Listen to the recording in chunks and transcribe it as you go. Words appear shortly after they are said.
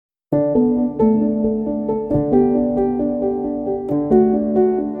Welcome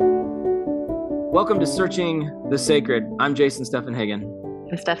to Searching the Sacred. I'm Jason Steffenhagen.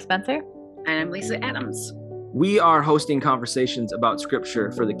 I'm Steph Spencer. And I'm Lisa Adams. We are hosting conversations about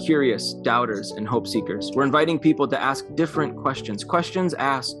Scripture for the curious, doubters, and hope seekers. We're inviting people to ask different questions. Questions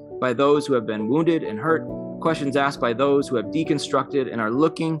asked by those who have been wounded and hurt. Questions asked by those who have deconstructed and are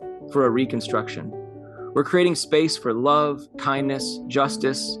looking for a reconstruction. We're creating space for love, kindness,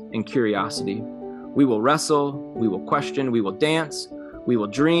 justice, and curiosity. We will wrestle, we will question, we will dance, we will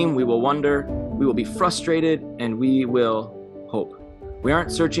dream, we will wonder, we will be frustrated, and we will hope. We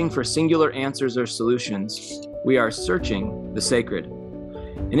aren't searching for singular answers or solutions. We are searching the sacred.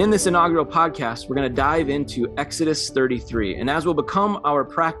 And in this inaugural podcast, we're going to dive into Exodus 33. And as will become our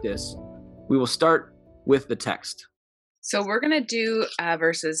practice, we will start with the text. So we're going to do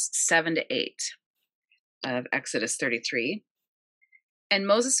verses 7 to 8 of Exodus 33. And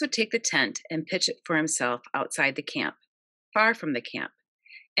Moses would take the tent and pitch it for himself outside the camp, far from the camp.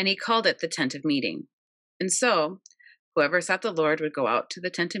 And he called it the tent of meeting. And so whoever sought the Lord would go out to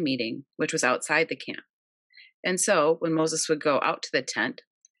the tent of meeting, which was outside the camp. And so when Moses would go out to the tent,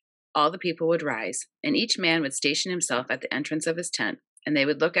 all the people would rise, and each man would station himself at the entrance of his tent, and they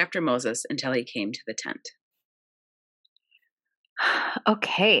would look after Moses until he came to the tent.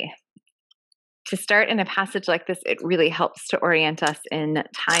 Okay. To start in a passage like this, it really helps to orient us in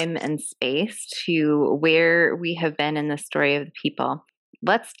time and space to where we have been in the story of the people.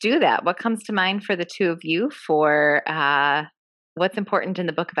 Let's do that. What comes to mind for the two of you for what's important in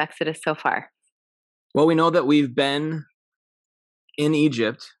the book of Exodus so far? Well, we know that we've been in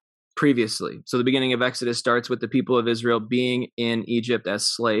Egypt previously. So the beginning of Exodus starts with the people of Israel being in Egypt as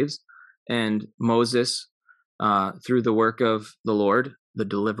slaves. And Moses, through the work of the Lord, the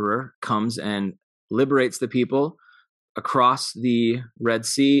deliverer, comes and liberates the people across the Red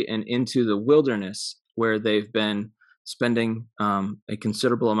Sea and into the wilderness where they've been spending a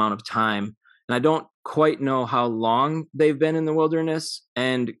considerable amount of time. And I don't quite know how long they've been in the wilderness.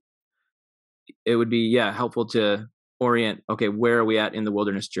 And it would be, helpful to orient, okay, where are we at in the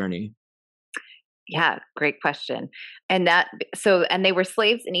wilderness journey? Yeah, great question. And they were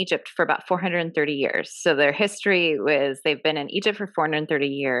slaves in Egypt for about 430 years. So their history was they've been in Egypt for 430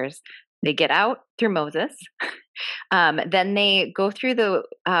 years. They get out through Moses. Then they go through the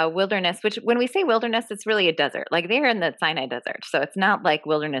wilderness, which when we say wilderness, it's really a desert. Like they're in the Sinai desert. So it's not like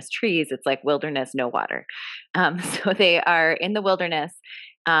wilderness trees. It's like wilderness, no water. So they are in the wilderness.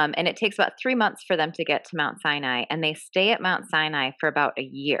 And it takes about 3 months for them to get to Mount Sinai. And they stay at Mount Sinai for about a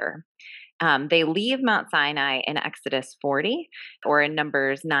year. They leave Mount Sinai in Exodus 40, or in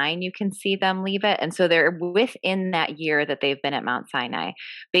Numbers 9, you can see them leave it. And so they're within that year that they've been at Mount Sinai.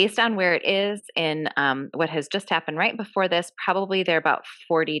 Based on where it is in what has just happened right before this, probably they're about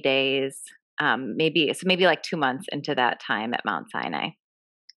 40 days, maybe like 2 months into that time at Mount Sinai.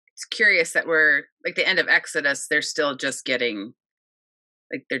 It's curious that we're like the end of Exodus, they're still just getting,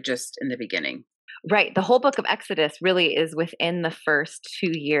 like they're just in the beginning. Right. The whole book of Exodus really is within the first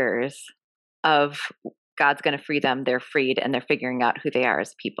 2 years of God's going to free them, they're freed, and they're figuring out who they are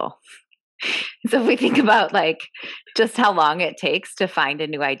as people. So if we think about like just how long it takes to find a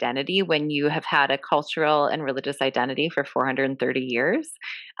new identity when you have had a cultural and religious identity for 430 years,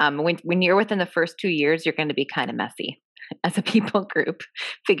 when you're within the first 2 years, you're going to be kind of messy as a people group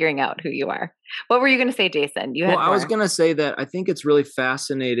figuring out who you are. What were you going to say, Jason? I was going to say that I think it's really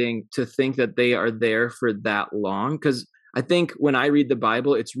fascinating to think that they are there for that long, because I think when I read the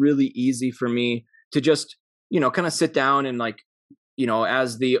Bible, it's really easy for me to just, kind of sit down and like,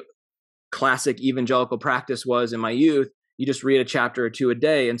 as the classic evangelical practice was in my youth, you just read a chapter or two a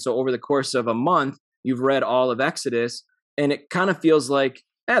day. And so over the course of a month, you've read all of Exodus, and it kind of feels like,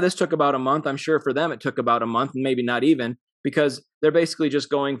 this took about a month. I'm sure for them, it took about a month, and maybe not even, because they're basically just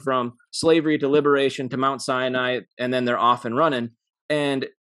going from slavery to liberation to Mount Sinai, and then they're off and running. And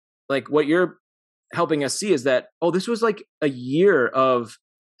like what you're helping us see is that, this was like a year of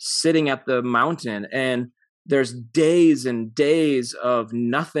sitting at the mountain, and there's days and days of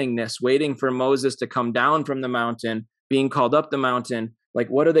nothingness waiting for Moses to come down from the mountain, being called up the mountain. Like,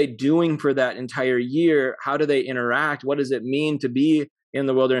 what are they doing for that entire year? How do they interact? What does it mean to be in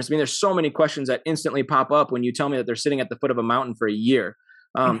the wilderness? I mean, there's so many questions that instantly pop up when you tell me that they're sitting at the foot of a mountain for a year,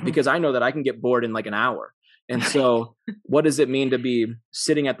 because I know that I can get bored in like an hour. And so what does it mean to be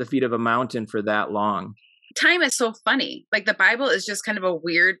sitting at the feet of a mountain for that long? Time is so funny. Like the Bible is just kind of a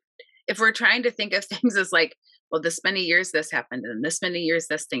weird, if we're trying to think of things as like, well, this many years this happened and this many years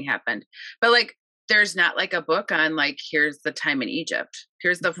this thing happened. But like, there's not like a book on like, here's the time in Egypt.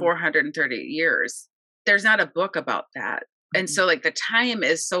 Here's the 430 years. There's not a book about that. And so like the time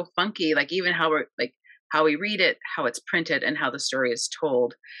is so funky, like even how we're like how we read it, how it's printed, and how the story is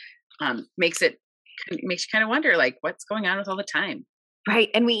told, makes you kind of wonder like what's going on with all the time. Right.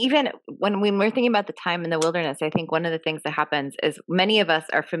 And we even, when we're thinking about the time in the wilderness, I think one of the things that happens is many of us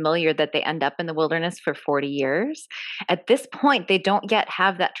are familiar that they end up in the wilderness for 40 years. At this point, they don't yet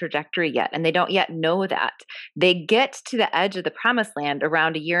have that trajectory yet, and they don't yet know that. They get to the edge of the promised land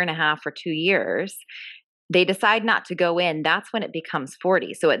around a year and a half or 2 years. They decide not to go in. That's when it becomes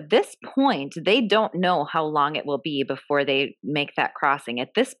 40. So at this point, they don't know how long it will be before they make that crossing.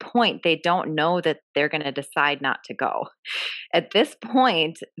 At this point, they don't know that they're going to decide not to go. At this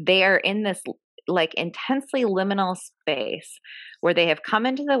point, they are in this like intensely liminal space where they have come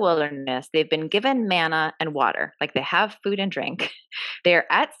into the wilderness. They've been given manna and water, like they have food and drink.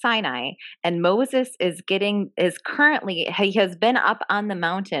 They're at Sinai, and Moses he has been up on the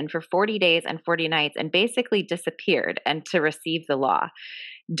mountain for 40 days and 40 nights and basically disappeared and to receive the law.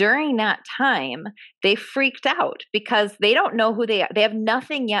 During that time, they freaked out because they don't know who they are. They have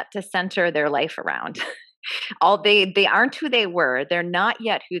nothing yet to center their life around. They aren't who they were. They're not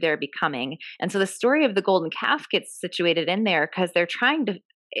yet who they're becoming. And so the story of the golden calf gets situated in there because they're trying to,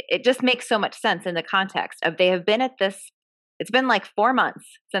 it just makes so much sense in the context of they have been at this, it's been like 4 months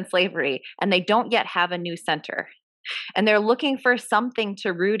since slavery, and they don't yet have a new center. And they're looking for something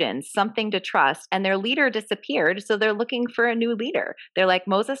to root in, something to trust. And their leader disappeared. So they're looking for a new leader. They're like,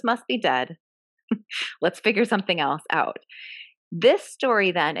 Moses must be dead. Let's figure something else out. This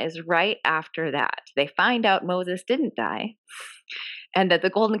story then is right after that. They find out Moses didn't die and that the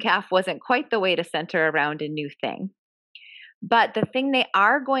golden calf wasn't quite the way to center around a new thing. But the thing they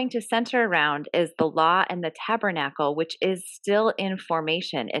are going to center around is the law and the tabernacle, which is still in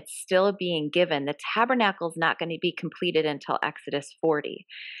formation. It's still being given. The tabernacle is not going to be completed until Exodus 40.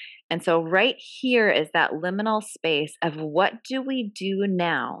 And so right here is that liminal space of what do we do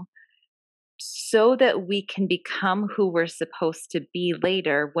now so that we can become who we're supposed to be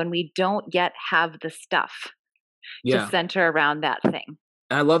later when we don't yet have the stuff to center around that thing.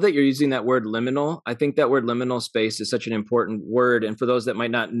 I love that you're using that word liminal. I think that word liminal space is such an important word. And for those that might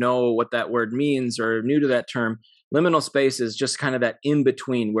not know what that word means or are new to that term, liminal space is just kind of that in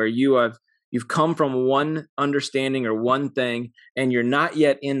between where you've come from one understanding or one thing, and you're not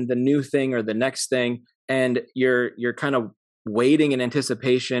yet in the new thing or the next thing. And you're kind of waiting in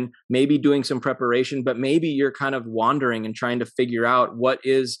anticipation, maybe doing some preparation, but maybe you're kind of wandering and trying to figure out what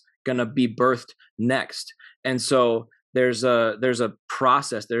is going to be birthed next. And so there's a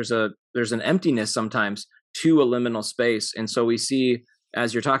process, there's an emptiness sometimes to a liminal space. And so we see,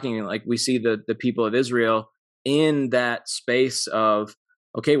 as you're talking, like we see the people of Israel in that space of,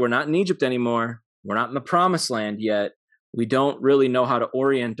 okay, we're not in Egypt anymore. We're not in the promised land yet. We don't really know how to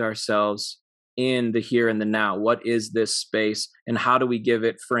orient ourselves in the here and the now. What is this space and how do we give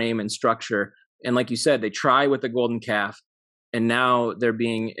it frame and structure? And like you said, they try with the golden calf, and now they're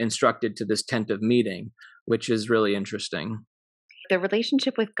being instructed to this tent of meeting, which is really interesting. The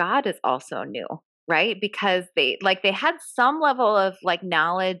relationship with God is also new, right? Because they had some level of like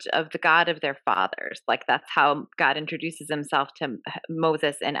knowledge of the God of their fathers. Like that's how God introduces himself to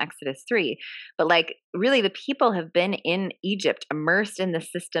Moses in Exodus 3. But like really the people have been in Egypt, immersed in the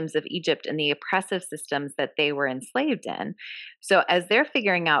systems of Egypt and the oppressive systems that they were enslaved in. So as they're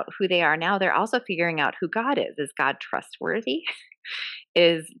figuring out who they are now, they're also figuring out who God is. Is God trustworthy?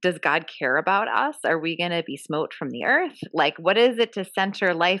 Does God care about us? Are we going to be smote from the earth? Like, what is it to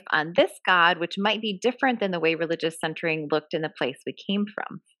center life on this God, which might be different than the way religious centering looked in the place we came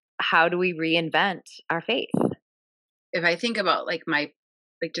from? How do we reinvent our faith? If I think about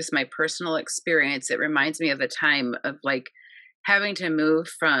just my personal experience, it reminds me of the time of like having to move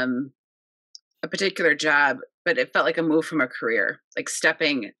from a particular job, but it felt like a move from a career, like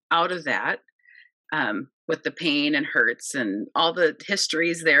stepping out of that, with the pain and hurts and all the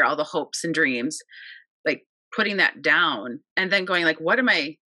histories there, all the hopes and dreams, like putting that down and then going like, what am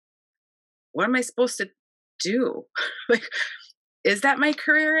I supposed to do? Like, is that my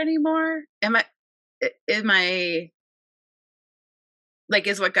career anymore? Am I like,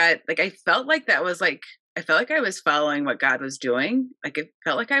 is what God, like, I felt like that was like, I felt like I was following what God was doing. Like it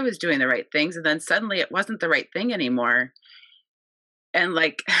felt like I was doing the right things. And then suddenly it wasn't the right thing anymore. And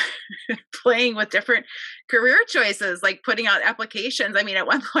like playing with different career choices, like putting out applications. I mean, at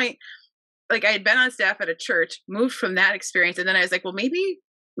one point, like I had been on staff at a church, moved from that experience. And then I was like, well, maybe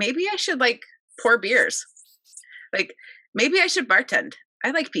I should like pour beers. Like maybe I should bartend.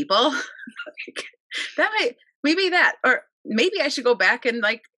 I like people. Or maybe I should go back and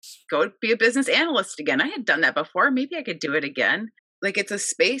like go be a business analyst again. I had done that before. Maybe I could do it again. Like it's a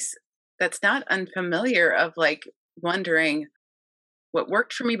space that's not unfamiliar of like wondering what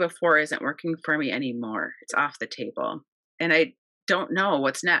worked for me before isn't working for me anymore. It's off the table. And I don't know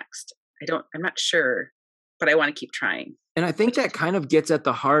what's next. I'm not sure, but I want to keep trying. And I think that kind of gets at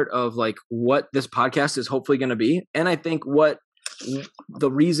the heart of like what this podcast is hopefully going to be. And I think what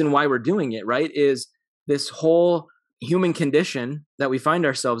the reason why we're doing it, right, is this whole human condition that we find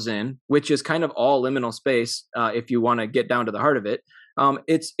ourselves in, which is kind of all liminal space. If you want to get down to the heart of it,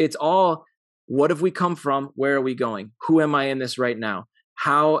 it's all, what have we come from? Where are we going? Who am I in this right now?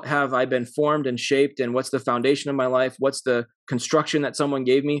 How have I been formed and shaped? And what's the foundation of my life? What's the construction that someone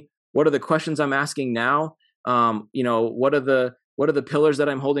gave me? What are the questions I'm asking now? What are the pillars that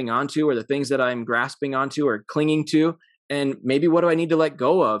I'm holding onto, or the things that I'm grasping onto or clinging to? And maybe what do I need to let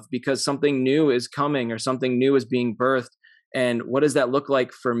go of because something new is coming or something new is being birthed? And what does that look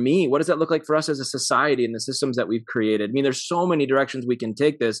like for me? What does that look like for us as a society and the systems that we've created? I mean, there's so many directions we can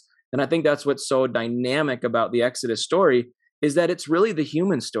take this. And I think that's what's so dynamic about the Exodus story, is that it's really the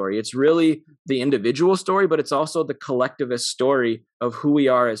human story. It's really the individual story, but it's also the collectivist story of who we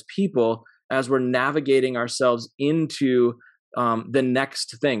are as people as we're navigating ourselves into the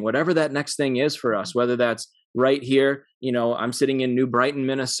next thing, whatever that next thing is for us, whether that's right here, I'm sitting in New Brighton,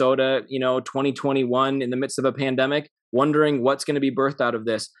 Minnesota, 2021 in the midst of a pandemic, wondering what's going to be birthed out of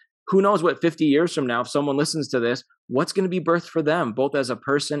this. Who knows what 50 years from now, if someone listens to this, what's going to be birthed for them, both as a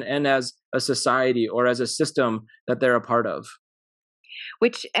person and as a society or as a system that they're a part of.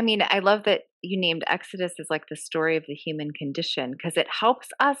 Which, I mean, I love that you named Exodus as like the story of the human condition, because it helps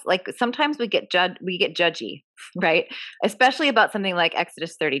us. Like sometimes we get judgy, right? Especially about something like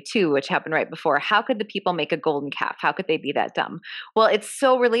Exodus 32, which happened right before. How could the people make a golden calf? How could they be that dumb? Well, it's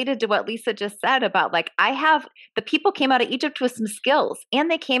so related to what Lisa just said about like, the people came out of Egypt with some skills,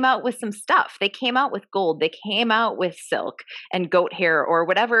 and they came out with some stuff. They came out with gold. They came out with silk and goat hair or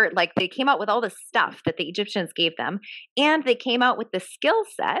whatever. Like they came out with all the stuff that the Egyptians gave them. And they came out with the skill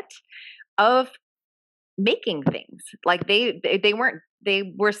set of making things. Like they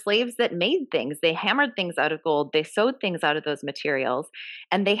were slaves that made things. They hammered things out of gold. They sewed things out of those materials,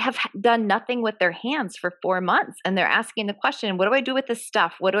 and they have done nothing with their hands for 4 months. And they're asking the question, what do I do with this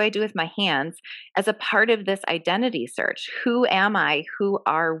stuff? What do I do with my hands as a part of this identity search? Who am I? Who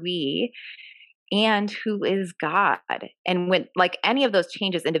are we? And who is God? And when like any of those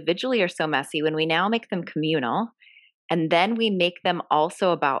changes individually are so messy, when we now make them communal, and then we make them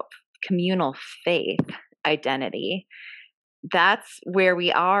also about communal faith identity, that's where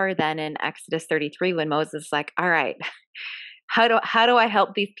we are then in Exodus 33 when Moses is like, all right, how do I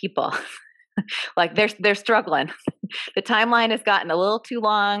help these people? Like they're struggling. The timeline has gotten a little too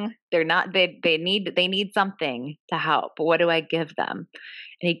long. They need something to help. But what do I give them?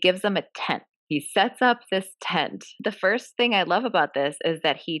 And he gives them a tent. He sets up this tent. The first thing I love about this is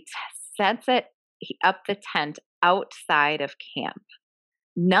that he sets up the tent outside of camp,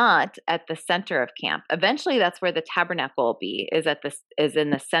 not at the center of camp. Eventually that's where the tabernacle will be, is in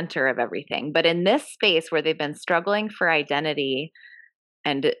the center of everything. But in this space where they've been struggling for identity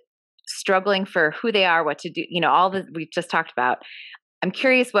and struggling for who they are, what to do, all that we've just talked about, I'm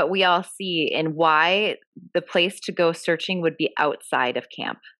curious what we all see and why the place to go searching would be outside of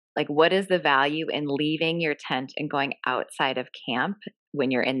camp. Like, what is the value in leaving your tent and going outside of camp when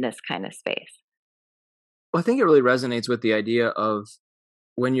you're in this kind of space? Well, I think it really resonates with the idea of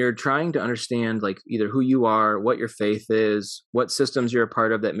when you're trying to understand like either who you are, what your faith is, what systems you're a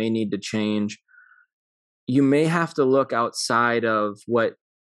part of that may need to change, you may have to look outside of what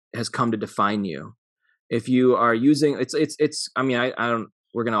has come to define you. If you are using,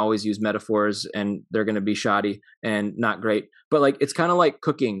 we're going to always use metaphors and they're going to be shoddy and not great, but like, it's kind of like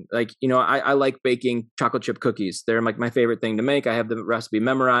cooking. Like, I like baking chocolate chip cookies. They're like my favorite thing to make. I have the recipe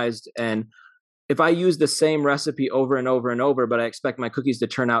memorized. And if I use the same recipe over and over and over, but I expect my cookies to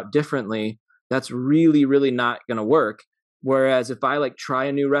turn out differently, that's really, really not going to work. Whereas if I like try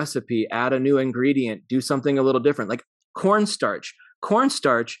a new recipe, add a new ingredient, do something a little different, like cornstarch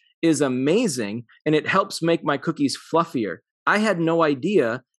is amazing. And it helps make my cookies fluffier. I had no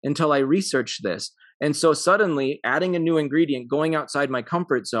idea until I researched this. And so suddenly adding a new ingredient, going outside my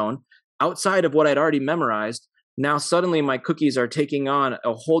comfort zone, outside of what I'd already memorized, now suddenly my cookies are taking on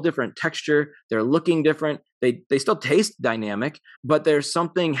a whole different texture. They're looking different. They still taste dynamic, but there's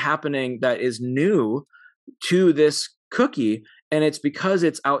something happening that is new to this cookie. And it's because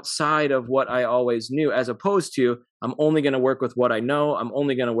it's outside of what I always knew, as opposed to I'm only going to work with what I know. I'm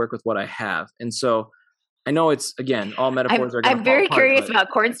only going to work with what I have. And so I know it's, again, all metaphors are going to I'm very curious about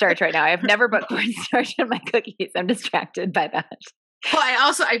cornstarch right now. I've never put cornstarch in my cookies. I'm distracted by that. Well,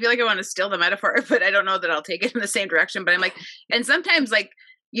 I feel like I want to steal the metaphor, but I don't know that I'll take it in the same direction. But I'm like, and sometimes like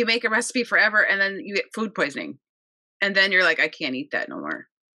you make a recipe forever and then you get food poisoning. And then you're like, I can't eat that no more.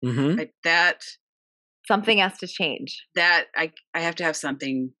 Mm-hmm. Something has to change. I have to have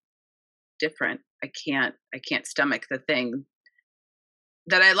something different. I can't stomach the thing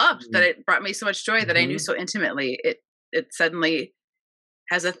that I loved, that it brought me so much joy, that I knew so intimately. It suddenly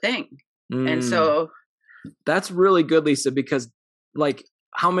has a thing. And so that's really good, Lisa, because like,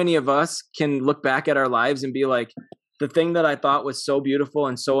 how many of us can look back at our lives and be like, the thing that I thought was so beautiful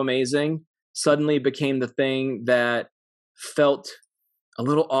and so amazing suddenly became the thing that felt a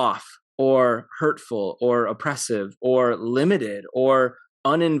little off or hurtful or oppressive or limited or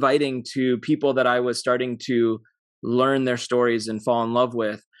uninviting to people that I was starting to learn their stories and fall in love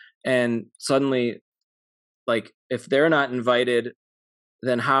with. And suddenly, like, if they're not invited,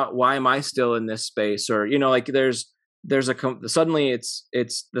 then why am I still in this space? Or, like suddenly it's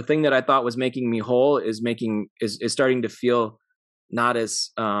the thing that I thought was making me whole is starting to feel not as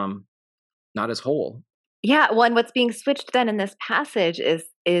whole. Yeah, well, and what's being switched then in this passage is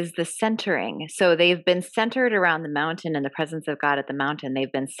the centering. So they've been centered around the mountain and the presence of God at the mountain.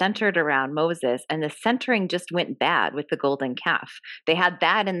 They've been centered around Moses, and the centering just went bad with the golden calf. They had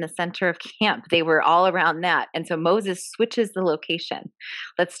that in the center of camp. They were all around that. And so Moses switches the location.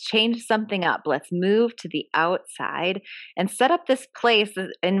 Let's change something up. Let's move to the outside and set up this place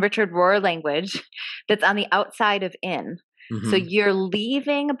in Richard Rohr language that's on the outside of in. So you're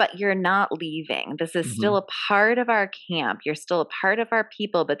leaving, but you're not leaving. This is still a part of our camp. You're still a part of our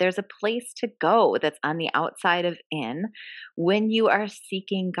people, but there's a place to go that's on the outside of in when you are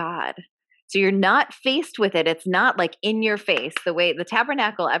seeking God. So you're not faced with it. It's not like in your face. The way the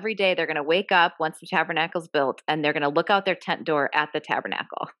tabernacle, every day they're going to wake up once the tabernacle's built and they're going to look out their tent door at the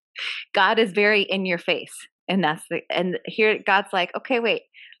tabernacle. God is very in your face. And here God's like, okay, wait,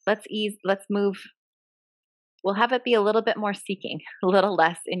 let's move. We'll have it be a little bit more seeking, a little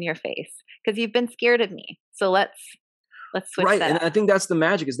less in your face, because you've been scared of me. So let's switch right. that And up. I think that's the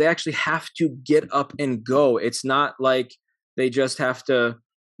magic, is they actually have to get up and go. It's not like they just have to,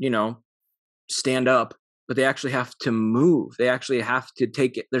 stand up, but they actually have to move. They actually have to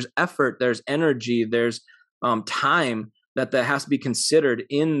take it. There's effort, there's energy, there's time that has to be considered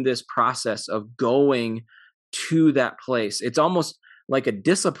in this process of going to that place. It's almost like a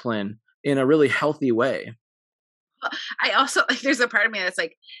discipline in a really healthy way. I also, there's a part of me that's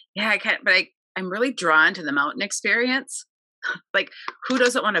like, yeah, I can't, but I'm really drawn to the mountain experience. Like, who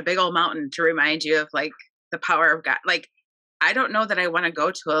doesn't want a big old mountain to remind you of like the power of God? Like, I don't know that I want to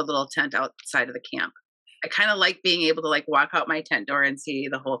go to a little tent outside of the camp. I kind of like being able to like walk out my tent door and see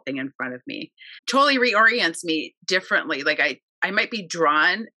the whole thing in front of me. Totally reorients me differently. Like I might be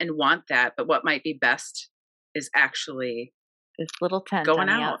drawn and want that, but what might be best is actually this little tent going on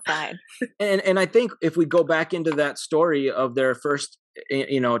the out. outside. And I think if we go back into that story of their first,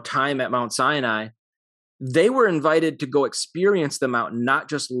 time at Mount Sinai, they were invited to go experience the mountain, not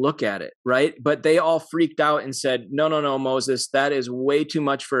just look at it, right? But they all freaked out and said, no, Moses, that is way too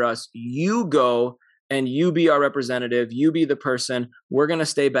much for us. You go and you be our representative. You be the person. We're going to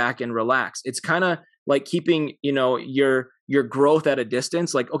stay back and relax. It's kind of like keeping, your growth at a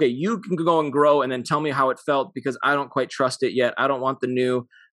distance. Like, okay, you can go and grow and then tell me how it felt, because I don't quite trust it yet. I don't want the new,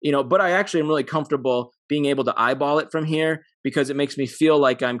 but I actually am really comfortable being able to eyeball it from here, because it makes me feel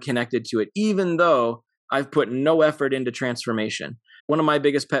like I'm connected to it, even though I've put no effort into transformation. One of my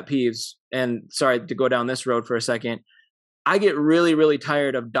biggest pet peeves, and sorry to go down this road for a second, I get really, really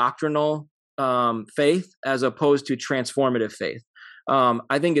tired of doctrinal faith as opposed to transformative faith.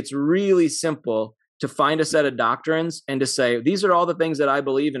 I think it's really simple to find a set of doctrines and to say, these are all the things that I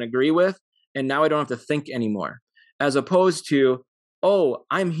believe and agree with, and now I don't have to think anymore. As opposed to, oh,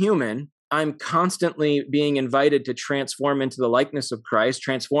 I'm human. I'm constantly being invited to transform into the likeness of Christ,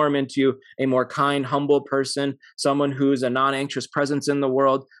 transform into a more kind, humble person, someone who's a non-anxious presence in the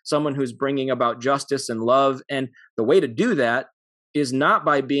world, someone who's bringing about justice and love. And the way to do that is not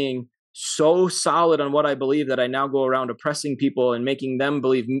by being so solid on what I believe that I now go around oppressing people and making them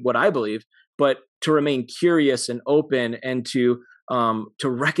believe what I believe, but to remain curious and open, and to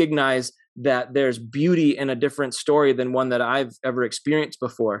recognize that there's beauty in a different story than one that I've ever experienced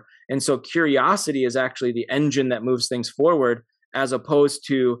before. And so curiosity is actually the engine that moves things forward, as opposed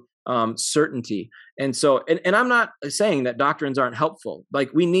to certainty. And so, and I'm not saying that doctrines aren't helpful.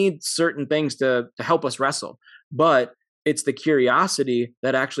 Like, we need certain things to help us wrestle, but it's the curiosity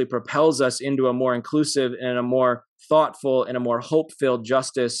that actually propels us into a more inclusive and a more thoughtful and a more hope-filled,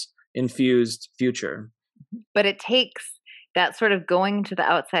 justice-infused future. But it takes that sort of going to the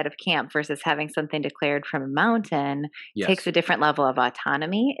outside of camp versus having something declared from a mountain. Yes. Takes a different level of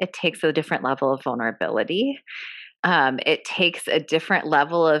autonomy. It takes a different level of vulnerability. It takes a different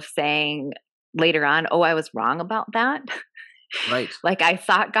level of saying, later on, oh, I was wrong about that. Right. Like I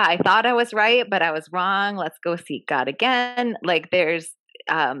thought I was right, but I was wrong. Let's go seek God again. Like there's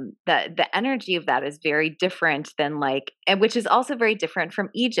the energy of that is very different than like, and which is also very different from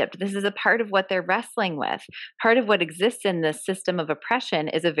Egypt. This is a part of what they're wrestling with. Part of what exists in this system of oppression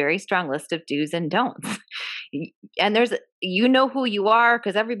is a very strong list of do's and don'ts. And there's, you know who you are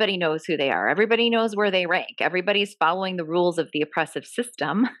because everybody knows who they are. Everybody knows where they rank. Everybody's following the rules of the oppressive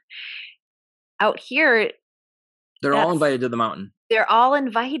system. Out here, they're all invited to the mountain. They're all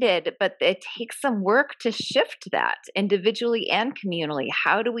invited, but it takes some work to shift that individually and communally.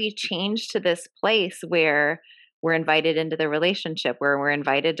 How do we change to this place where we're invited into the relationship, where we're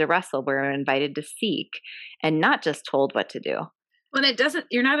invited to wrestle, where we're invited to seek, and not just told what to do? Well, it doesn't,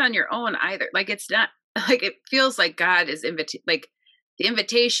 you're not on your own either. Like, it's not, like, it feels like God is like the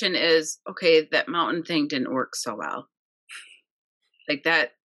invitation is, okay, that mountain thing didn't work so well. Like that,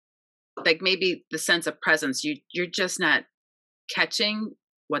 like maybe the sense of presence, you're just not catching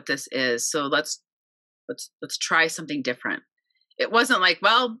what this is. So let's try something different. It wasn't like,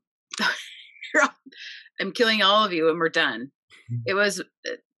 well, I'm killing all of you and we're done. It was,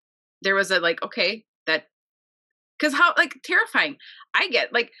 there was a like, okay, that, because how like terrifying. I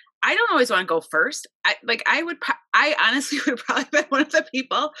get like, I don't always want to go first. I honestly would probably been one of the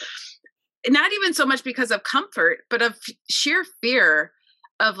people, not even so much because of comfort, but of sheer fear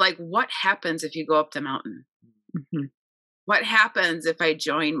of like, what happens if you go up the mountain? Mm-hmm. What happens if I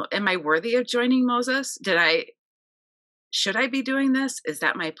join? Am I worthy of joining Moses? Should I be doing this? Is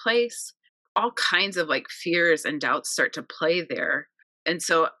that my place? All kinds of like fears and doubts start to play there. And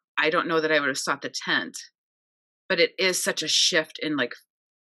so I don't know that I would have sought the tent, but it is such a shift in like,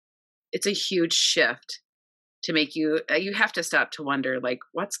 it's a huge shift to make you have to stop to wonder, like,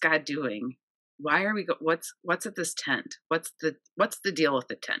 what's God doing? Why are we what's at this tent? What's the deal with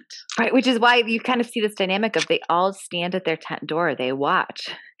the tent? Right, which is why you kind of see this dynamic of they all stand at their tent door, they watch.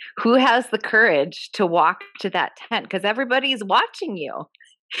 Who has the courage to walk to that tent? Because everybody's watching you.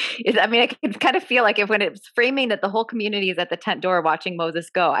 I mean, I can kind of feel like when it's framing that the whole community is at the tent door watching Moses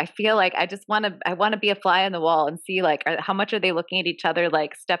go, I feel like I want to be a fly on the wall and see like how much are they looking at each other,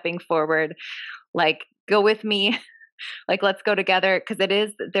 like stepping forward, like go with me. Like, let's go together, because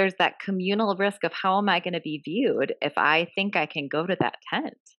there's that communal risk of how am I going to be viewed if I think I can go to that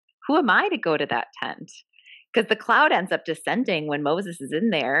tent? Who am I to go to that tent? Because the cloud ends up descending when Moses is in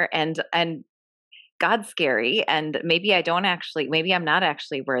there, and God's scary, and maybe I'm not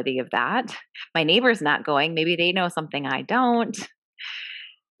actually worthy of that. My neighbor's not going. Maybe they know something I don't.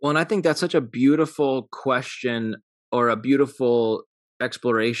 Well, and I think that's such a beautiful question or a beautiful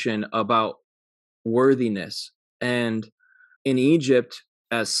exploration about worthiness. And in Egypt,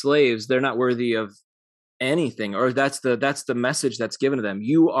 as slaves, they're not worthy of anything, or that's the message that's given to them.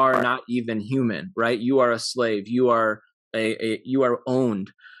 You are not even human, right? You are a slave. You are you are owned.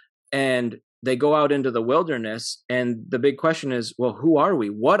 And they go out into the wilderness, and the big question is, well, who are we?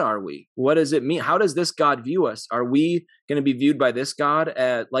 What are we? What does it mean? How does this God view us? Are we going to be viewed by this God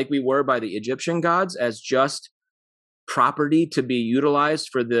like we were by the Egyptian gods, as just property to be utilized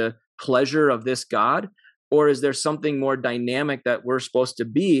for the pleasure of this God? Or is there something more dynamic that we're supposed to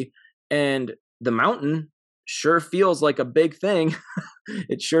be? And the mountain sure feels like a big thing.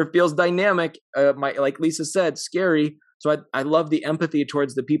 It sure feels dynamic. Like Lisa said, scary. So I love the empathy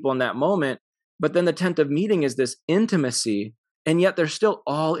towards the people in that moment. But then the tent of meeting is this intimacy, and yet they're still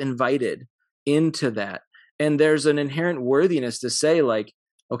all invited into that. And there's an inherent worthiness to say, like,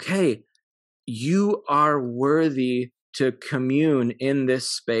 okay, you are worthy to commune in this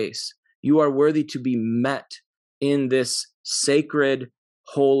space. You are worthy to be met in this sacred,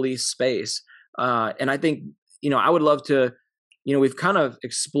 holy space. And I think, I would love to, we've kind of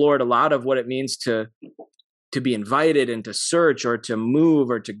explored a lot of what it means to be invited and to search or to move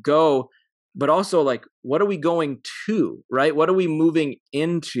or to go, but also like, what are we going to, right? What are we moving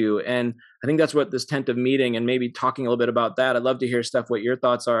into? And I think that's what this tent of meeting, and maybe talking a little bit about that. I'd love to hear, Steph, what your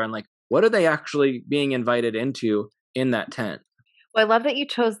thoughts are on like, what are they actually being invited into in that tent? Well, I love that you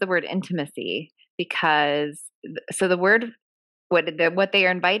chose the word intimacy, because so the word, what they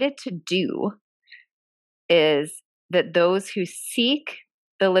are invited to do is that those who seek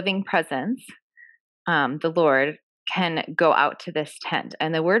the living presence, the Lord, can go out to this tent.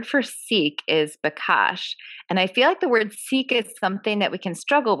 And the word for seek is bakash. And I feel like the word seek is something that we can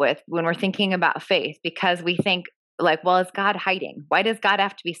struggle with when we're thinking about faith, because we think like, well, is God hiding? Why does God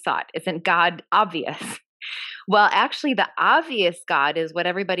have to be sought? Isn't God obvious? Well, actually, the obvious God is what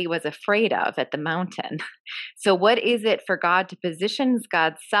everybody was afraid of at the mountain. So, what is it for God to position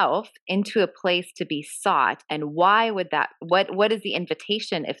God's self into a place to be sought? And why would that? What is the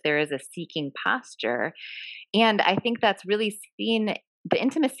invitation if there is a seeking posture? And I think that's really seen. The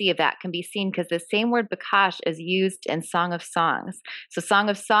intimacy of that can be seen because the same word bakash is used in Song of Songs. So, Song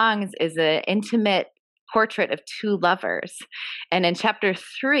of Songs is an intimate portrait of two lovers. And in chapter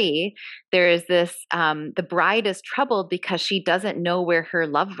 3, there is this the bride is troubled because she doesn't know where her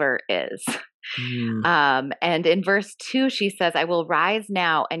lover is. Mm. And in verse 2, she says, I will rise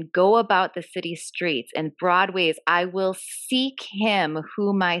now and go about the city streets and broad ways. I will seek him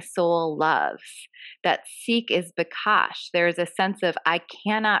who my soul loves. That seek is bakash. There is a sense of, I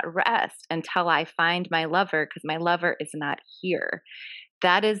cannot rest until I find my lover because my lover is not here.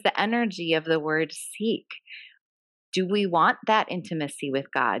 That is the energy of the word seek. Do we want that intimacy with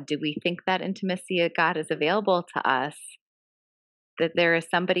God? Do we think that intimacy of God is available to us? That there is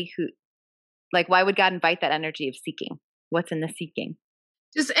somebody who, like, why would God invite that energy of seeking? What's in the seeking?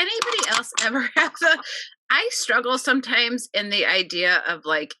 Does anybody else ever have I struggle sometimes in the idea of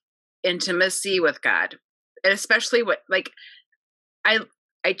like intimacy with God, and especially what, like, I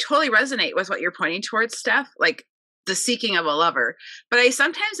totally resonate with what you're pointing towards, Steph, like the seeking of a lover. But I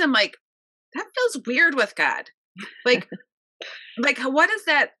sometimes am like, that feels weird with God. Like, what is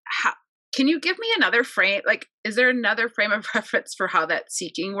that? How, can you give me another frame? Like, is there another frame of reference for how that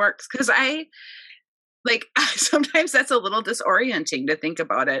seeking works? Because sometimes that's a little disorienting to think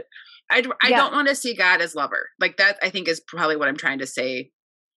about it. I don't want to see God as lover. Like that, I think is probably what I'm trying to say.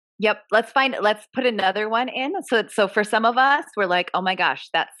 Yep. Let's put another one in. So for some of us, we're like, oh my gosh,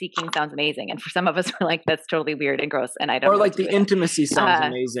 that seeking sounds amazing. And for some of us, we're like, that's totally weird and gross. And I don't or know like the intimacy sounds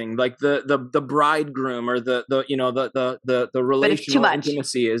amazing. Like the bridegroom or the relational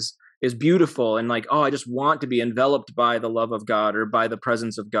intimacy is beautiful. And like, oh, I just want to be enveloped by the love of God or by the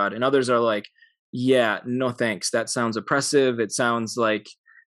presence of God. And others are like, yeah, no thanks. That sounds oppressive. It sounds like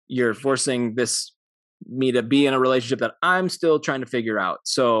you're forcing me to be in a relationship that I'm still trying to figure out.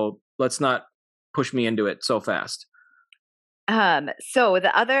 So let's not push me into it so fast. So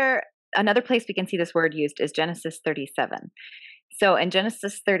another place we can see this word used is Genesis 37. So in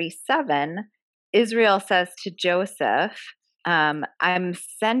Genesis 37, Israel says to Joseph, I'm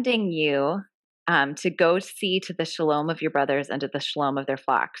sending you to go see to the shalom of your brothers and to the shalom of their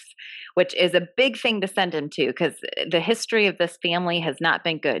flocks, which is a big thing to send him to because the history of this family has not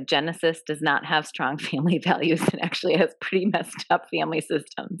been good. Genesis does not have strong family values and actually has pretty messed up family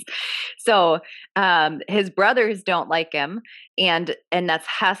systems. So his brothers don't like him, and that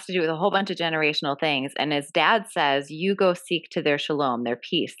has to do with a whole bunch of generational things. And his dad says, you go seek to their shalom, their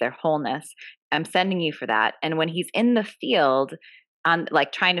peace, their wholeness. I'm sending you for that. And when he's in the field, on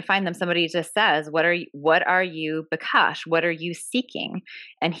like trying to find them, somebody just says, what are you bakash? What are you seeking?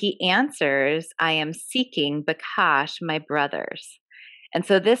 And he answers, I am seeking bakash, my brothers. And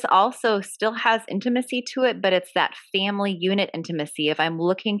so this also still has intimacy to it, but it's that family unit intimacy of I'm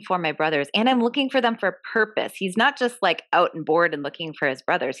looking for my brothers and I'm looking for them for a purpose. He's not just like out and bored and looking for his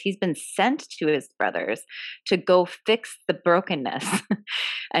brothers. He's been sent to his brothers to go fix the brokenness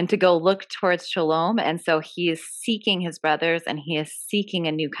and to go look towards shalom. And so he is seeking his brothers and he is seeking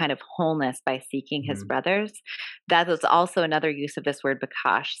a new kind of wholeness by seeking his brothers. That is also another use of this word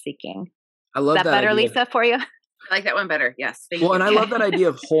bakash, seeking. I love that better, idea. Lisa, for you? I like that one better. Yes. Thank you. And I love that idea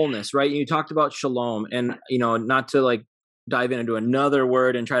of wholeness, right? You talked about shalom, and, not to like dive into another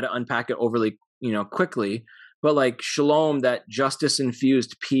word and try to unpack it overly, quickly, but like shalom, that justice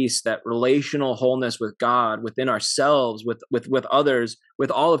infused peace, that relational wholeness with God, within ourselves, with others,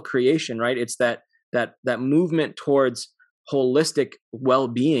 with all of creation, right? It's that movement towards holistic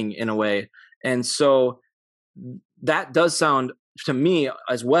well-being in a way. And so that does sound to me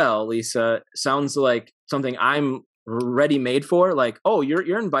as well, Lisa, sounds like something I'm ready made for. Like, oh,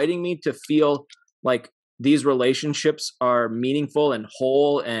 you're inviting me to feel like these relationships are meaningful and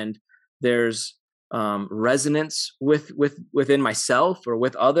whole, and there's resonance within myself or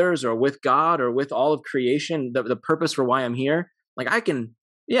with others or with God or with all of creation. The purpose for why I'm here. Like I can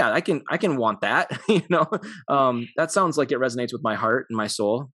want that. That sounds like it resonates with my heart and my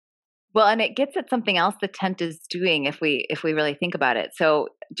soul. Well, and it gets at something else the tent is doing if we really think about it. So,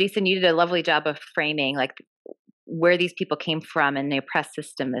 Jason, you did a lovely job of framing like where these people came from in the oppressed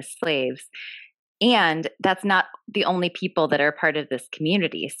system as slaves. And that's not the only people that are part of this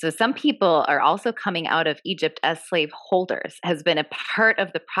community. So some people are also coming out of Egypt as slave holders, has been a part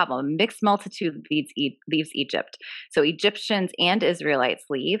of the problem. A mixed multitude leaves Egypt. So Egyptians and Israelites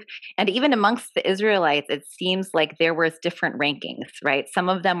leave. And even amongst the Israelites, it seems like there was different rankings, right? Some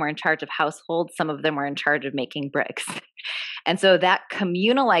of them were in charge of households. Some of them were in charge of making bricks. And so that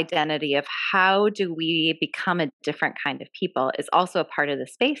communal identity of how do we become a different kind of people is also a part of the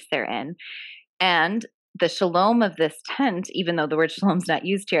space they're in. And the shalom of this tent, even though the word shalom is not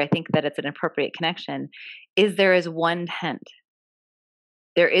used here, I think that it's an appropriate connection, is there is one tent.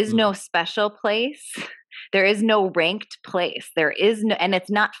 There is no special place. There is no ranked place. There is no, and it's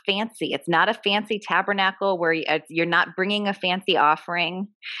not fancy. It's not a fancy tabernacle where you're not bringing a fancy offering.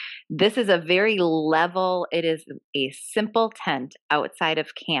 This is a very level, it is a simple tent outside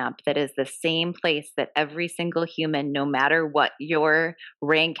of camp that is the same place that every single human, no matter what your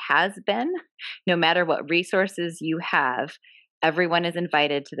rank has been, no matter what resources you have, everyone is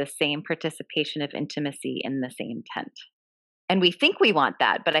invited to the same participation of intimacy in the same tent. And we think we want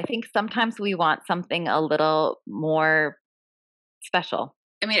that, but I think sometimes we want something a little more special.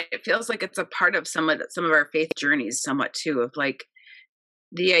 I mean, it feels like it's a part of some of our faith journeys somewhat too, of like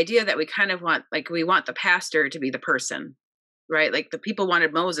the idea that we kind of want, like we want the pastor to be the person, right? Like the people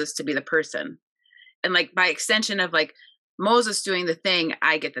wanted Moses to be the person. And like by extension of like Moses doing the thing,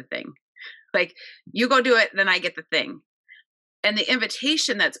 I get the thing. Like you go do it, then I get the thing. And the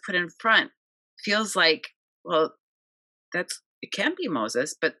invitation that's put in front feels like, well, it can be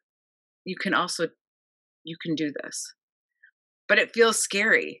Moses, but you can do this. But it feels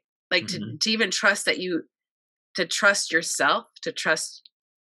scary, like to even trust to trust yourself, to trust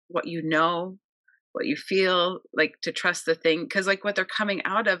what you know, what you feel, like to trust the thing. Cause like what they're coming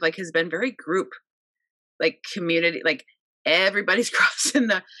out of like has been very group, like community, like everybody's crossing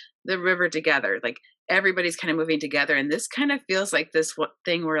the river together. Like everybody's kind of moving together. And this kind of feels like this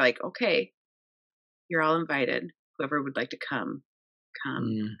thing where like, okay, you're all invited. Whoever would like to come.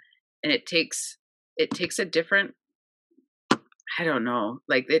 And it takes a different, I don't know,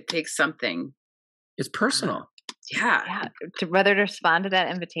 like it takes something. It's personal. Yeah. To whether to respond to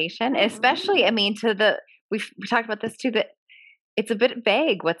that invitation, especially, I mean, we talked about this too, that it's a bit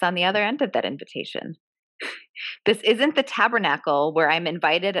vague what's on the other end of that invitation. This isn't the tabernacle where I'm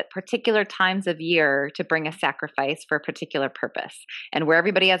invited at particular times of year to bring a sacrifice for a particular purpose and where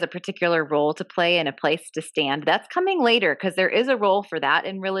everybody has a particular role to play and a place to stand. That's coming later because there is a role for that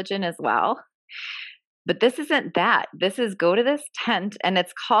in religion as well. But this isn't that. This is go to this tent, and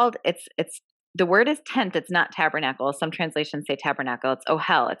it's the word is tent. It's not tabernacle. Some translations say tabernacle. It's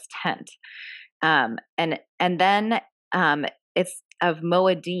ohel. It's tent. And then it's of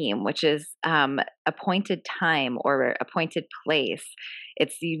Moedim, which is appointed time or appointed place.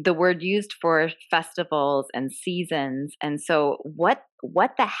 It's the word used for festivals and seasons. And so what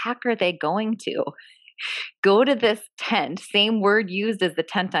the heck are they going to? Go to this tent, same word used as the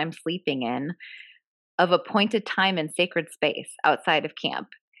tent I'm sleeping in, of appointed time and sacred space outside of camp.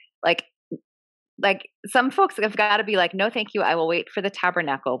 Like some folks have got to be like, no, thank you. I will wait for the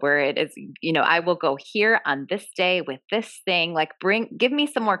tabernacle where it is, I will go here on this day with this thing. Like give me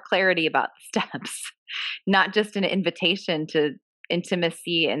some more clarity about the steps, not just an invitation to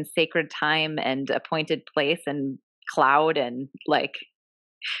intimacy and sacred time and appointed place and cloud. And like,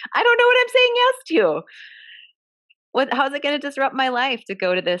 I don't know what I'm saying yes to. How's it going to disrupt my life to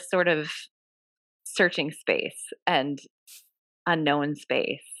go to this sort of searching space and unknown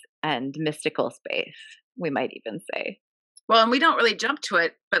space and mystical space, we might even say. Well, and we don't really jump to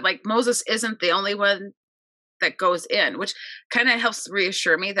it, but like Moses isn't the only one that goes in, which kind of helps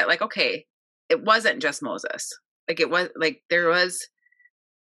reassure me that like, okay, it wasn't just Moses. Like it was like there was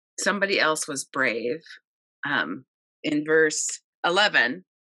somebody else was brave. In verse 11,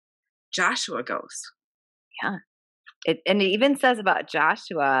 Joshua goes. Yeah. And it even says about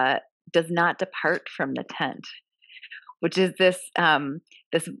Joshua does not depart from the tent, which is this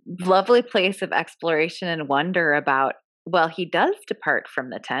lovely place of exploration and wonder about, well, he does depart from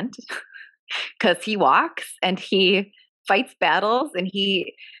the tent because he walks and he fights battles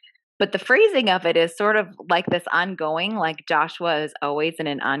but the phrasing of it is sort of like this ongoing, like Joshua is always in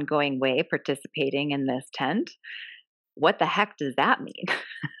an ongoing way participating in this tent. What the heck does that mean?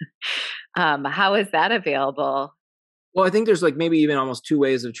 How is that available? Well, I think there's like maybe even almost two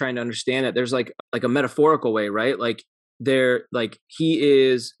ways of trying to understand it. There's like a metaphorical way, right? Like he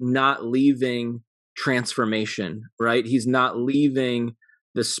is not leaving transformation, right? He's not leaving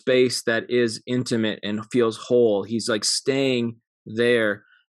the space that is intimate and feels whole. He's like staying there.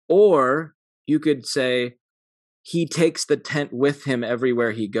 Or you could say he takes the tent with him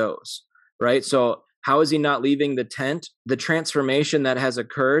everywhere he goes, right? So how is he not leaving the tent? The transformation that has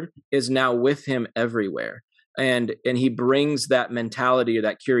occurred is now with him everywhere. And he brings that mentality, or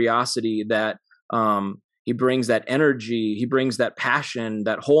that curiosity, that he brings that energy, he brings that passion,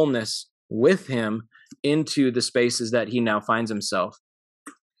 that wholeness with him into the spaces that he now finds himself.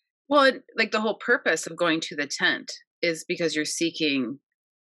 Well, like the whole purpose of going to the tent is because you're seeking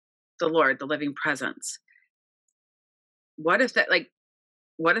the Lord, the living presence. What if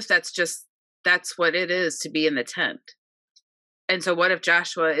that's what it is to be in the tent? And so what if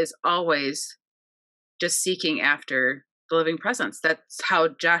Joshua is always just seeking after the living presence? That's how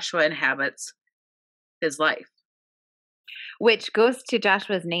Joshua inhabits his life. Which goes to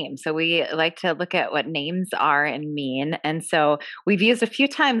Joshua's name. So we like to look at what names are and mean. And so we've used a few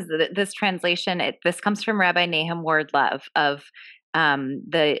times this translation. This comes from Rabbi Nahum Ward-Lev of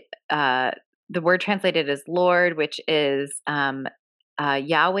the word translated as Lord, which is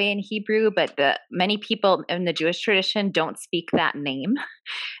Yahweh in Hebrew, but many people in the Jewish tradition don't speak that name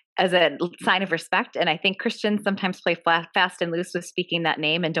as a sign of respect. And I think Christians sometimes play fast and loose with speaking that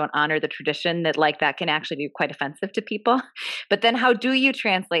name and don't honor the tradition, that can actually be quite offensive to people. But then how do you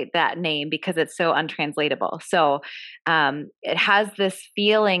translate that name? Because it's so untranslatable. So it has this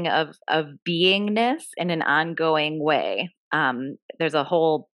feeling of beingness in an ongoing way. There's a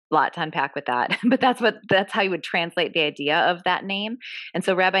whole lot to unpack with that, but that's how you would translate the idea of that name. And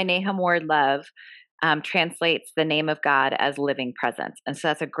so Rabbi Nahum Ward-Lev translates the name of God as living presence. And so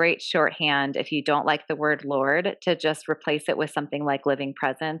that's a great shorthand. If you don't like the word Lord, to just replace it with something like living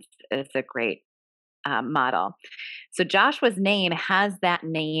presence is a great model. So Joshua's name has that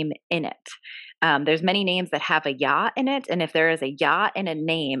name in it. There's many names that have a Yah in it. And if there is a Yah in a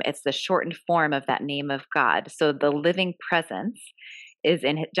name, it's the shortened form of that name of God. So the living presence is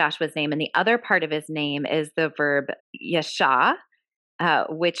in Joshua's name. And the other part of his name is the verb yasha,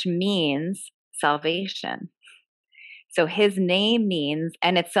 which means salvation. So his name means,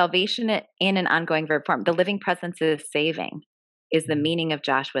 and it's salvation in an ongoing verb form. The living presence is saving, is the meaning of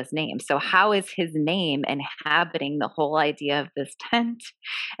Joshua's name. So how is his name inhabiting the whole idea of this tent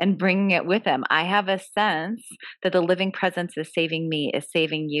and bringing it with him? I have a sense that the living presence is saving me, is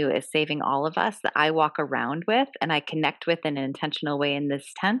saving you, is saving all of us, that I walk around with and I connect with in an intentional way in this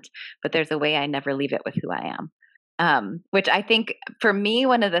tent, but there's a way I never leave it with who I am. Which I think for me,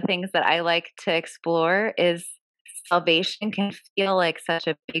 one of the things that I like to explore is salvation can feel like such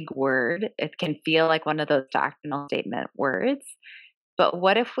a big word. It can feel like one of those doctrinal statement words. But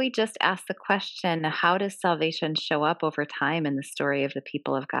what if we just ask the question, how does salvation show up over time in the story of the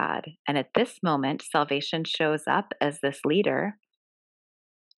people of God? And at this moment, salvation shows up as this leader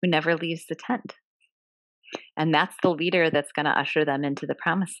who never leaves the tent. And that's the leader that's going to usher them into the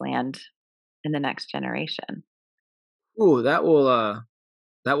promised land in the next generation. Ooh, that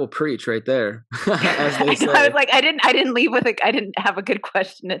will preach right there. As they say. I was like, I didn't leave with I didn't have a good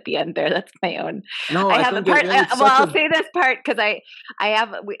question at the end there. That's my own. No, I have a part. I'll say this part because I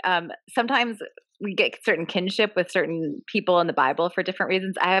have. Sometimes we get certain kinship with certain people in the Bible for different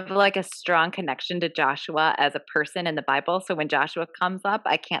reasons. I have like a strong connection to Joshua as a person in the Bible. So when Joshua comes up,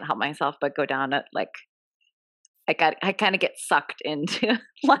 I can't help myself but go down it like. I kind of get sucked into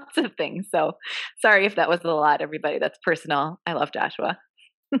lots of things. So sorry if that was a lot, everybody. That's personal. I love Joshua.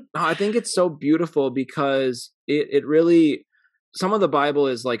 I think it's so beautiful because it really, some of the Bible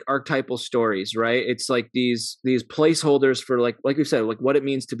is like archetypal stories, right? It's like these placeholders for like you said, like what it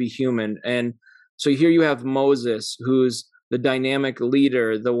means to be human. And so here you have Moses, who's the dynamic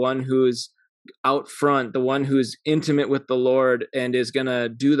leader, the one who's out front, the one who's intimate with the Lord and is going to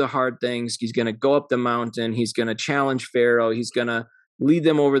do the hard things. He's going to go up the mountain. He's going to challenge Pharaoh. He's going to lead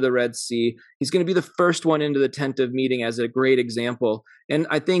them over the Red Sea. He's going to be the first one into the tent of meeting as a great example. And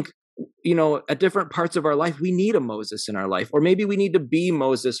I think, at different parts of our life, we need a Moses in our life, or maybe we need to be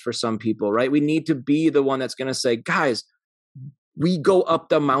Moses for some people, right? We need to be the one that's going to say, guys, we go up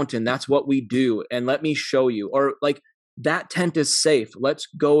the mountain. That's what we do. And let me show you. Or like, that tent is safe. Let's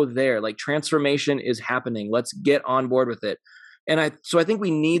go there. Like transformation is happening. Let's get on board with it. And so I think we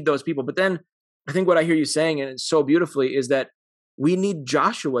need those people. But then I think what I hear you saying, and it's so beautifully, is that we need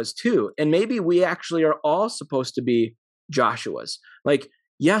Joshua's too. And maybe we actually are all supposed to be Joshua's. Like,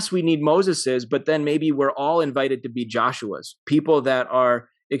 yes, we need Moses's, but then maybe we're all invited to be Joshua's, people that are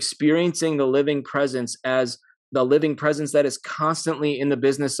experiencing the living presence as the living presence that is constantly in the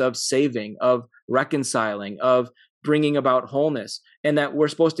business of saving, of reconciling, of bringing about wholeness, and that we're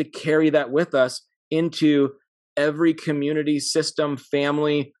supposed to carry that with us into every community, system,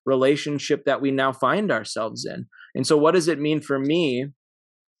 family, relationship that we now find ourselves in. And so what does it mean for me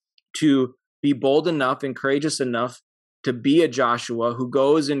to be bold enough and courageous enough to be a Joshua who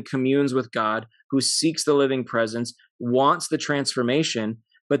goes and communes with God, who seeks the living presence, wants the transformation,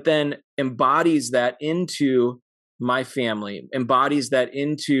 but then embodies that into my family, embodies that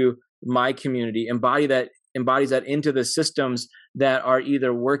into my community, embodies that into the systems that are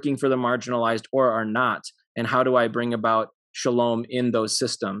either working for the marginalized or are not. And how do I bring about shalom in those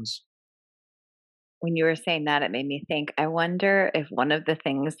systems? When you were saying that, it made me think, I wonder if one of the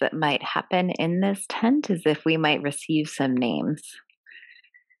things that might happen in this tent is if we might receive some names.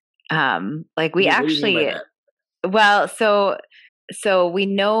 Like we What do you mean by actually, that? well, so we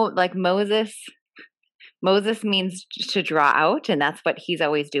know like Moses means to draw out, and that's what he's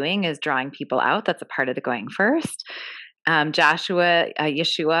always doing, is drawing people out. That's a part of the going first.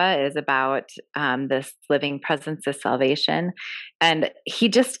 Yeshua is about this living presence of salvation. And he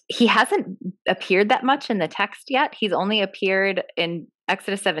hasn't appeared that much in the text yet. He's only appeared in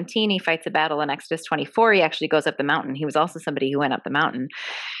Exodus 17. He fights a battle. In Exodus 24, he actually goes up the mountain. He was also somebody who went up the mountain.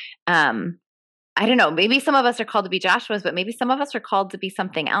 I don't know, maybe some of us are called to be Joshua's, but maybe some of us are called to be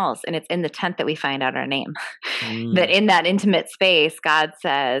something else. And it's in the tent that we find out our name. That in that intimate space, God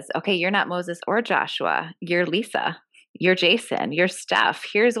says, okay, you're not Moses or Joshua. You're Lisa. You're Jason. You're Steph.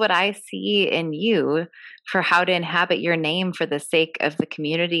 Here's what I see in you for how to inhabit your name for the sake of the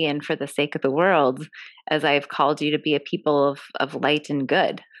community and for the sake of the world, as I've called you to be a people of light and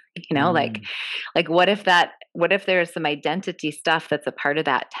good. You know, like what if there's some identity stuff that's a part of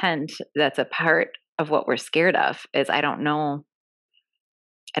that tent, that's a part of what we're scared of, is I don't know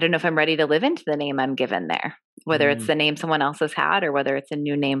if I'm ready to live into the name I'm given there, whether it's the name someone else has had or whether it's a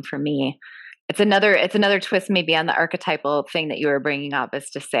new name for me. It's another twist maybe on the archetypal thing that you were bringing up, is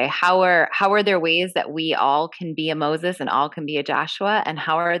to say, how are there ways that we all can be a Moses and all can be a Joshua, and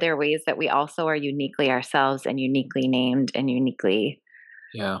how are there ways that we also are uniquely ourselves and uniquely named and uniquely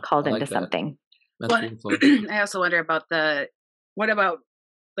called into something. That's beautiful. I also wonder about what about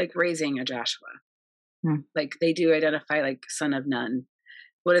like raising a Joshua? Like they do identify like son of Nun.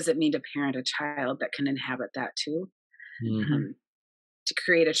 What does it mean to parent a child that can inhabit that too? To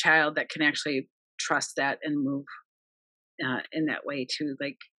create a child that can actually trust that and move in that way too.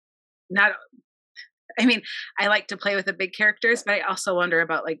 Like I like to play with the big characters, but I also wonder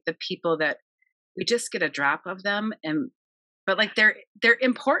about like the people that we just get a drop of them, but like they're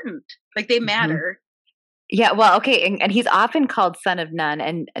important, like they matter. Yeah, well, okay, and he's often called son of Nun,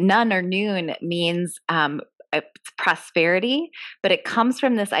 and Nun or Noon means prosperity, but it comes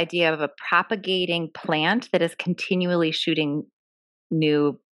from this idea of a propagating plant that is continually shooting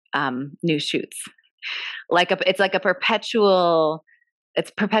new shoots. It's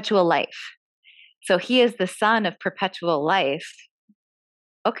perpetual life. So he is the son of perpetual life.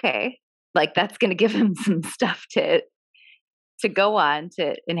 Okay, like that's going to give him some stuff to go on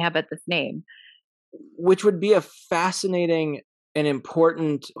to inhabit this name. Which would be a fascinating and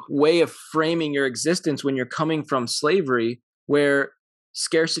important way of framing your existence when you're coming from slavery, where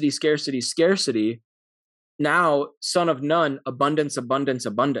scarcity, now son of none, abundance,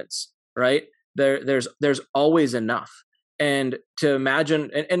 right? There's always enough. And to imagine,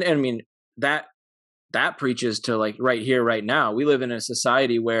 and I mean, that preaches to like right here, right now. We live in a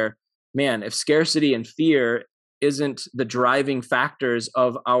society where, man, if scarcity and fear isn't the driving factors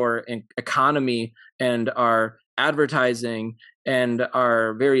of our economy and our advertising and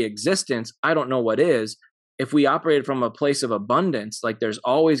our very existence, I don't know what is. If we operate from a place of abundance, like there's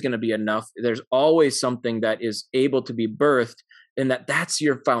always going to be enough, there's always something that is able to be birthed, and that's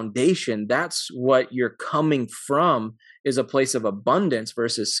your foundation. That's what you're coming from, is a place of abundance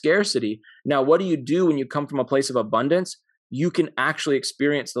versus scarcity. Now, what do you do when you come from a place of abundance? You can actually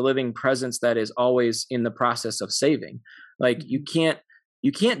experience the living presence that is always in the process of saving. Like you can't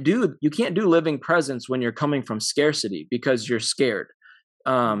do living presence when you're coming from scarcity, because you're scared.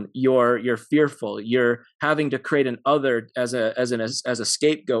 You're fearful. You're having to create an other as a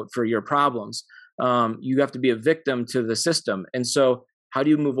scapegoat for your problems. You have to be a victim to the system. And so how do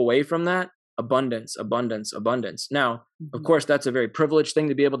you move away from that? Abundance. Now, of course, that's a very privileged thing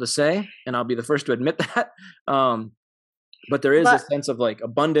to be able to say, and I'll be the first to admit that. But there is a sense of like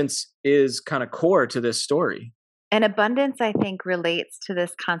abundance is kind of core to this story. And abundance, I think, relates to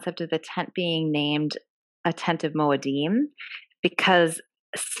this concept of the tent being named a tent of Moedim, because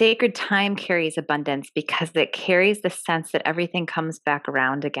sacred time carries abundance, because it carries the sense that everything comes back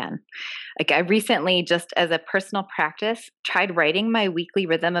around again. Like I recently, just as a personal practice, tried writing my weekly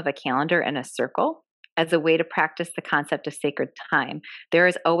rhythm of a calendar in a circle. as a way to practice the concept of sacred time. There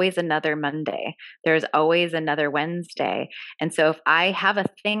is always another Monday. There's always another Wednesday. And so if I have a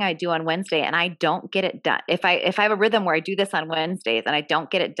thing I do on Wednesday and I don't get it done, if I have a rhythm where I do this on Wednesdays and I don't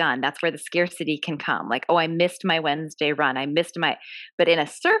get it done, that's where the scarcity can come. Like, oh, I missed my Wednesday run. But in a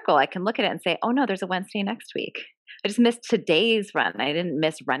circle, I can look at it and say, oh no, there's a Wednesday next week. I just missed today's run. I didn't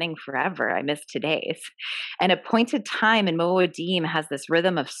miss running forever. I missed today's. And appointed time in Moedim has this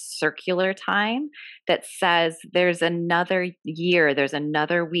rhythm of circular time that says there's another year, there's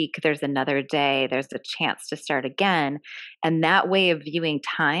another week, there's another day, there's a chance to start again. And that way of viewing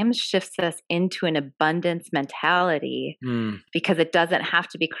time shifts us into an abundance mentality because it doesn't have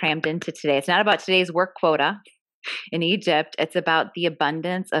to be crammed into today. It's not about today's work quota. In Egypt, it's about the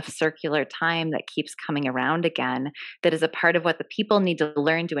abundance of circular time that keeps coming around again, that is a part of what the people need to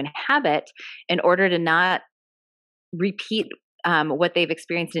learn to inhabit in order to not repeat what they've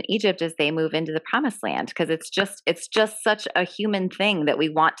experienced in Egypt as they move into the promised land. Because it's just such a human thing that we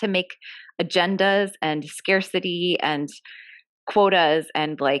want to make agendas and scarcity and quotas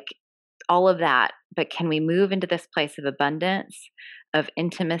and like all of that. But can we move into this place of abundance, of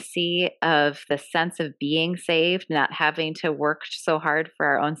intimacy, of the sense of being saved, not having to work so hard for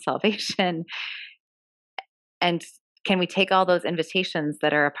our own salvation? And can we take all those invitations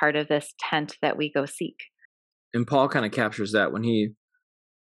that are a part of this tent that we go seek? And Paul kind of captures that when he,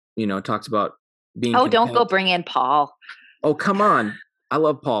 talks about being content. Don't go bring in Paul. Oh, come on. I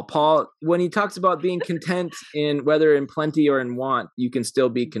love Paul. Paul, when he talks about being content in whether in plenty or in want, you can still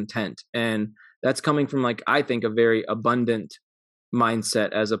be content. And that's coming from, like, I think a very abundant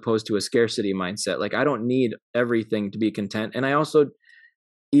mindset as opposed to a scarcity mindset. Like, I don't need everything to be content. And I also,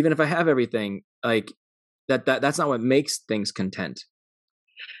 even if I have everything, like that's not what makes things content.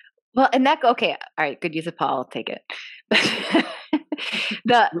 Well, and okay. All right. Good use of Paul. I'll take it.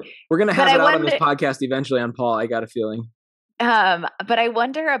 We're going to have it out on this podcast eventually on Paul. I got a feeling. But I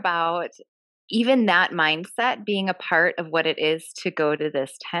wonder about even that mindset being a part of what it is to go to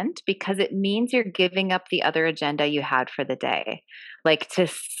this tent, because it means you're giving up the other agenda you had for the day. Like, to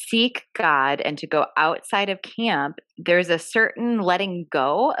seek God and to go outside of camp, there's a certain letting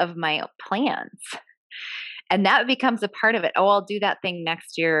go of my plans. And that becomes a part of it. Oh, I'll do that thing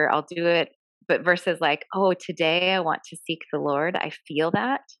next year. I'll do it. But versus like, oh, today I want to seek the Lord. I feel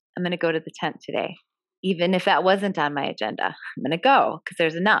that. I'm going to go to the tent today. Even if that wasn't on my agenda, I'm going to go because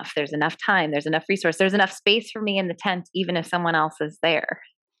there's enough time, there's enough resource, there's enough space for me in the tent, even if someone else is there.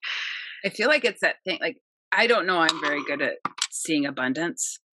 I feel like it's that thing. Like, I don't know. I'm very good at seeing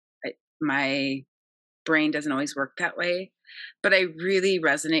abundance. My brain doesn't always work that way, but I really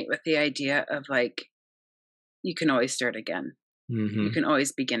resonate with the idea of like, you can always start again. Mm-hmm. You can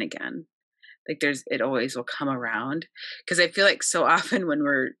always begin again. Like, it always will come around. Because I feel like so often when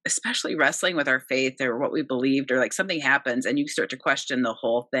we're especially wrestling with our faith or what we believed, or like something happens and you start to question the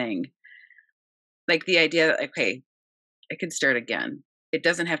whole thing, like the idea that, okay, I can start again. It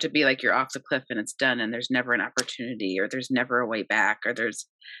doesn't have to be like you're off the cliff and it's done and there's never an opportunity, or there's never a way back, or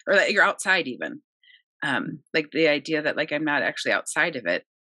that you're outside even. Like the idea that like I'm not actually outside of it.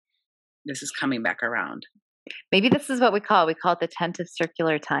 This is coming back around. Maybe this is what we call it the tent of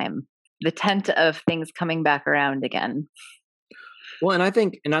circular time. The tent of things coming back around again. Well, and I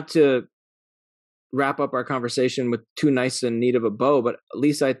think, and not to wrap up our conversation with too nice and neat of a bow, but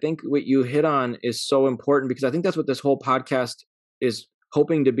Lisa, I think what you hit on is so important, because I think that's what this whole podcast is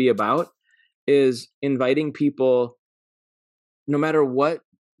hoping to be about, is inviting people, no matter what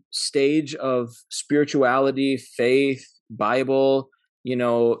stage of spirituality, faith, Bible,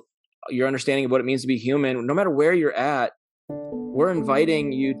 your understanding of what it means to be human, no matter where you're at, we're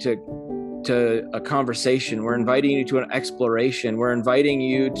inviting you to a conversation. We're inviting you to an exploration. We're inviting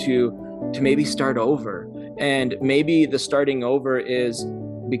you to maybe start over. And maybe the starting over is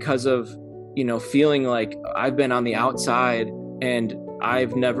because of, feeling like I've been on the outside and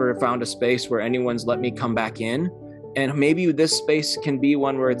I've never found a space where anyone's let me come back in. And maybe this space can be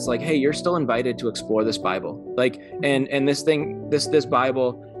one where it's like, hey, you're still invited to explore this Bible. Like, and this thing, this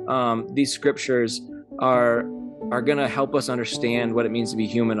Bible, these scriptures are going to help us understand what it means to be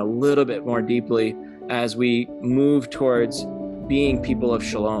human a little bit more deeply as we move towards being people of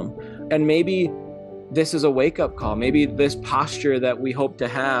shalom. And maybe this is a wake-up call. Maybe this posture that we hope to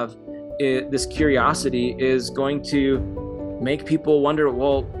have, this curiosity, is going to make people wonder,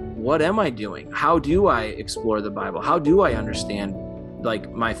 well, what am I doing? How do I explore the Bible? How do I understand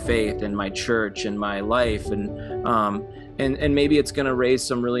like my faith and my church and my life? And maybe it's going to raise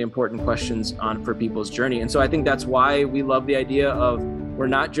some really important questions for people's journey. And so I think that's why we love the idea of we're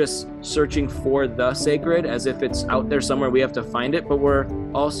not just searching for the sacred as if it's out there somewhere we have to find it, but we're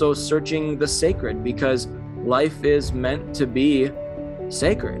also searching the sacred because life is meant to be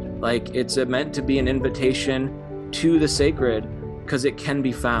sacred. Like it's meant to be an invitation to the sacred because it can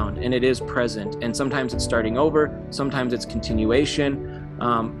be found and it is present. And sometimes it's starting over, sometimes it's continuation,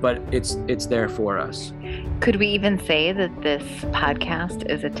 but it's there for us. Could we even say that this podcast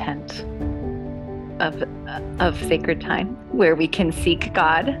is a tent of sacred time where we can seek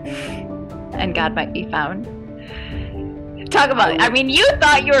God and God might be found? Talk about it. I mean, you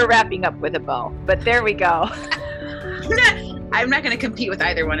thought you were wrapping up with a bow, but there we go. I'm not going to compete with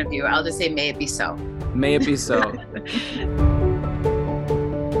either one of you. I'll just say, may it be so. May it be so.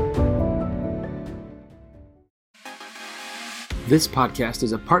 This podcast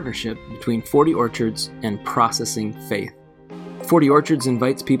is a partnership between 40 Orchards and Processing Faith. 40 Orchards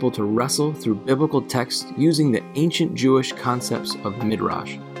invites people to wrestle through biblical texts using the ancient Jewish concepts of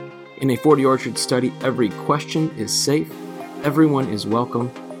Midrash. In a 40 Orchards study, every question is safe, everyone is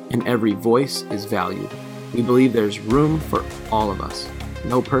welcome, and every voice is valued. We believe there's room for all of us.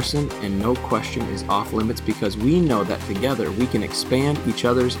 No person and no question is off limits because we know that together we can expand each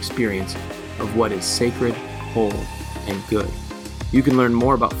other's experience of what is sacred, whole, and good. You can learn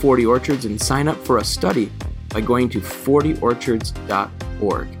more about 40 Orchards and sign up for a study by going to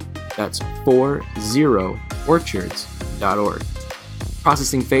 40orchards.org. That's 40orchards.org.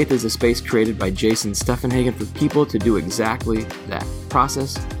 Processing Faith is a space created by Jason Steffenhagen for people to do exactly that,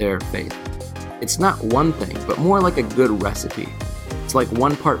 process their faith. It's not one thing, but more like a good recipe. It's like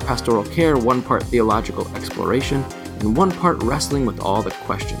one part pastoral care, one part theological exploration, and one part wrestling with all the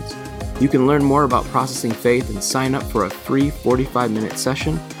questions. You can learn more about Processing Faith and sign up for a free 45-minute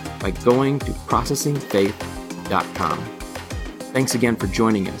session by going to processingfaith.com. Thanks again for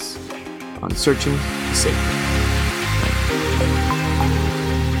joining us on Searching the Sacred.